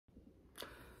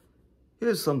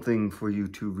Here's something for you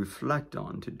to reflect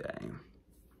on today.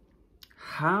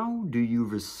 How do you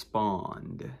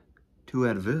respond to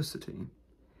adversity?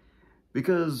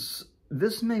 Because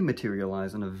this may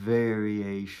materialize in a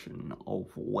variation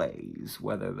of ways,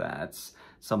 whether that's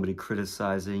somebody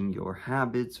criticizing your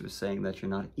habits or saying that you're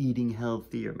not eating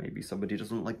healthy, or maybe somebody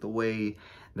doesn't like the way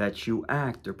that you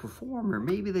act or perform, or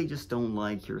maybe they just don't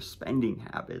like your spending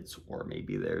habits, or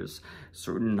maybe there's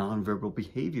certain nonverbal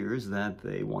behaviors that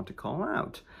they want to call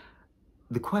out.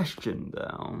 The question,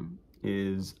 though,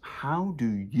 is how do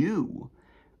you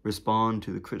respond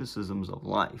to the criticisms of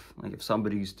life? Like if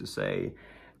somebody used to say,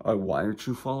 why aren't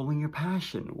you following your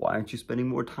passion? Why aren't you spending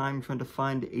more time trying to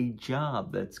find a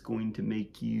job that's going to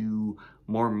make you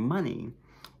more money?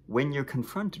 When you're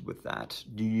confronted with that,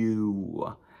 do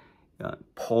you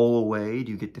pull away?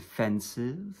 Do you get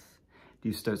defensive? Do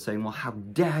you start saying, well, how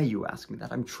dare you ask me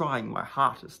that? I'm trying my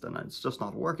hardest and it's just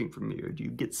not working for me. Or do you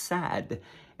get sad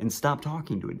and stop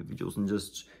talking to individuals and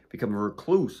just become a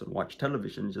recluse and watch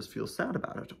television and just feel sad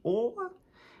about it? Or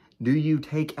do you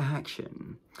take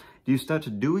action? Do you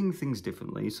start doing things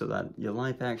differently so that your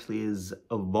life actually is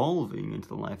evolving into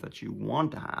the life that you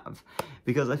want to have?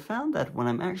 Because I found that when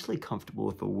I'm actually comfortable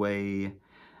with the way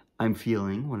I'm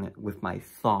feeling, with my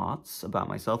thoughts about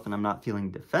myself, and I'm not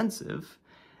feeling defensive,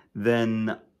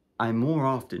 then I'm more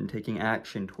often taking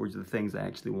action towards the things I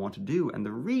actually want to do. And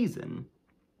the reason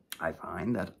I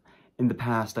find that in the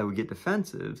past I would get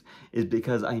defensive is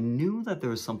because I knew that there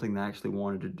was something that I actually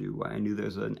wanted to do. I knew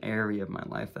there's an area of my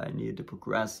life that I needed to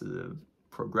progress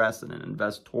in and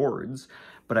invest towards,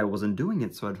 but I wasn't doing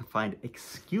it, so I'd find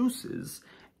excuses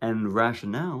and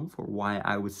rationale for why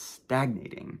I was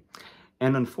stagnating.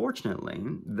 And unfortunately,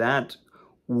 that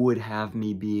would have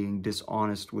me being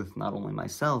dishonest with not only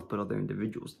myself, but other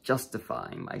individuals,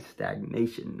 justifying my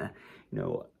stagnation,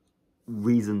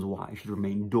 reasons why I should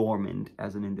remain dormant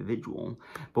as an individual.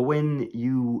 But when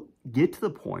you get to the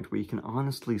point where you can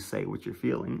honestly say what you're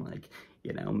feeling, like,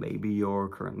 maybe you're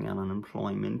currently on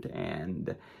unemployment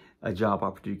and a job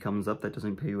opportunity comes up that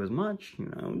doesn't pay you as much,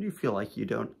 you feel like you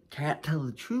can't tell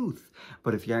the truth.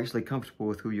 But if you're actually comfortable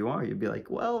with who you are, you'd be like,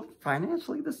 well,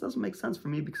 financially, this doesn't make sense for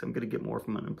me because I'm going to get more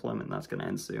from unemployment and that's going to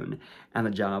end soon. And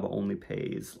the job only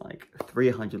pays like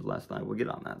 $300 less than I will get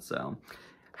on that. So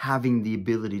having the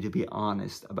ability to be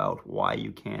honest about why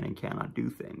you can and cannot do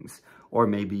things, or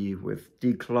maybe with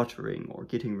decluttering or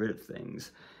getting rid of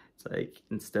things. It's like,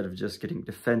 instead of just getting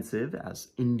defensive as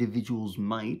individuals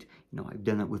might, I've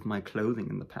done it with my clothing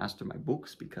in the past or my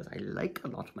books because I like a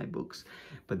lot of my books,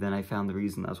 but then I found the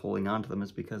reason I was holding on to them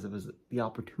is because it was the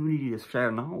opportunity to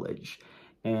share knowledge,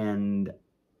 and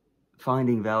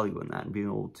finding value in that and being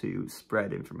able to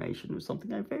spread information was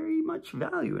something I very much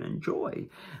value and enjoy.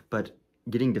 But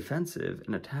getting defensive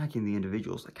and attacking the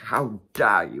individuals, like, how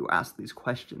dare you ask these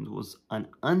questions, was an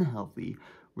unhealthy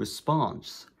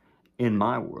response in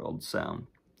my world. So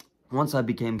once I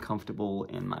became comfortable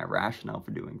in my rationale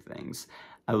for doing things,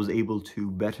 I was able to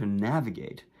better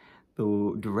navigate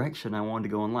the direction I wanted to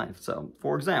go in life. So,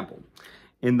 for example,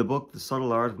 in the book, The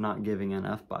Subtle Art of Not Giving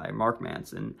Enough by Mark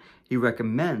Manson, he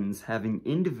recommends having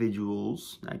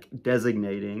individuals, like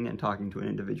designating and talking to an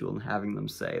individual and having them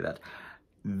say that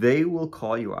they will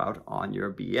call you out on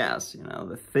your BS,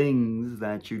 the things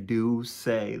that you do,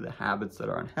 say, the habits that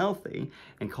are unhealthy,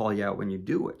 and call you out when you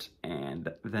do it,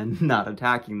 and then not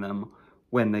attacking them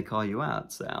when they call you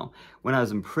out. So when I was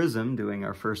in prison doing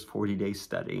our first 40-day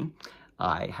study,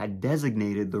 I had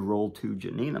designated the role to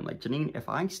Janine. I'm like, Janine, if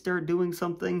I start doing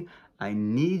something, I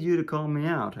need you to call me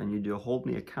out. I need you to hold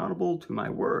me accountable to my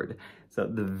word. So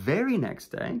the very next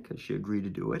day, because she agreed to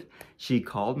do it, she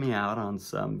called me out on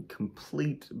some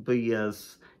complete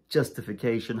BS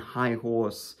justification, high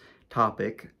horse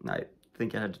topic. I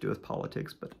think it had to do with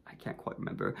politics, but I can't quite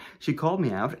remember. She called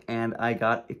me out and I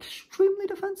got extremely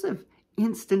defensive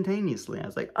instantaneously. I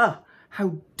was like,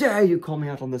 how dare you call me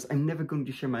out on this? I'm never going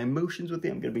to share my emotions with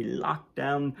you. I'm going to be locked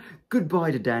down.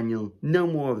 Goodbye to Daniel. No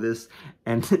more of this.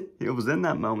 And it was in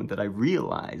that moment that I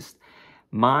realized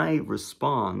my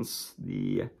response,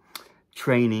 the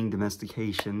training,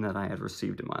 domestication that I had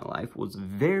received in my life, was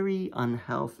very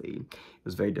unhealthy. It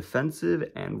was very defensive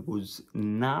and was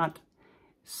not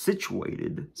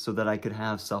situated so that I could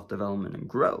have self-development and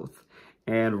growth.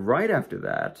 And right after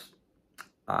that,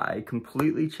 I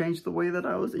completely changed the way that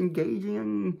I was engaging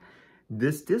in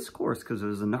this discourse, because it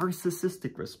was a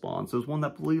narcissistic response. It was one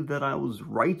that believed that I was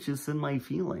righteous in my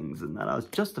feelings and that I was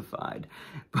justified,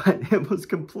 but it was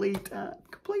complete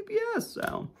BS.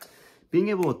 So being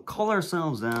able to call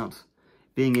ourselves out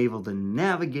being able to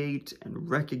navigate and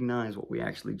recognize what we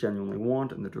actually genuinely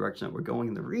want and the direction that we're going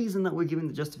and the reason that we're giving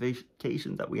the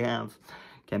justifications that we have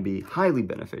can be highly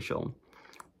beneficial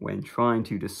when trying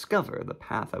to discover the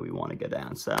path that we want to get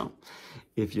down. So,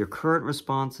 if your current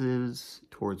responses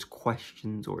towards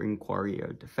questions or inquiry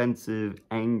are defensive,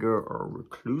 anger, or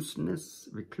reclusiveness,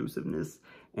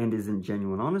 and isn't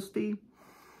genuine honesty,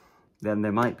 then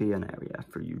there might be an area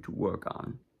for you to work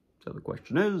on. So the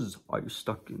question is, are you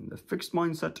stuck in the fixed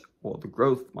mindset or the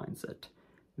growth mindset?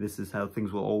 This is how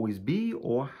things will always be,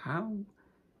 or how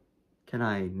can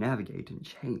I navigate and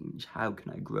change? How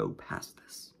can I grow past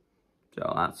this?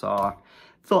 So that's our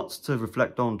thoughts to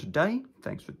reflect on today.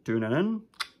 Thanks for tuning in.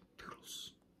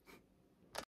 Toodles.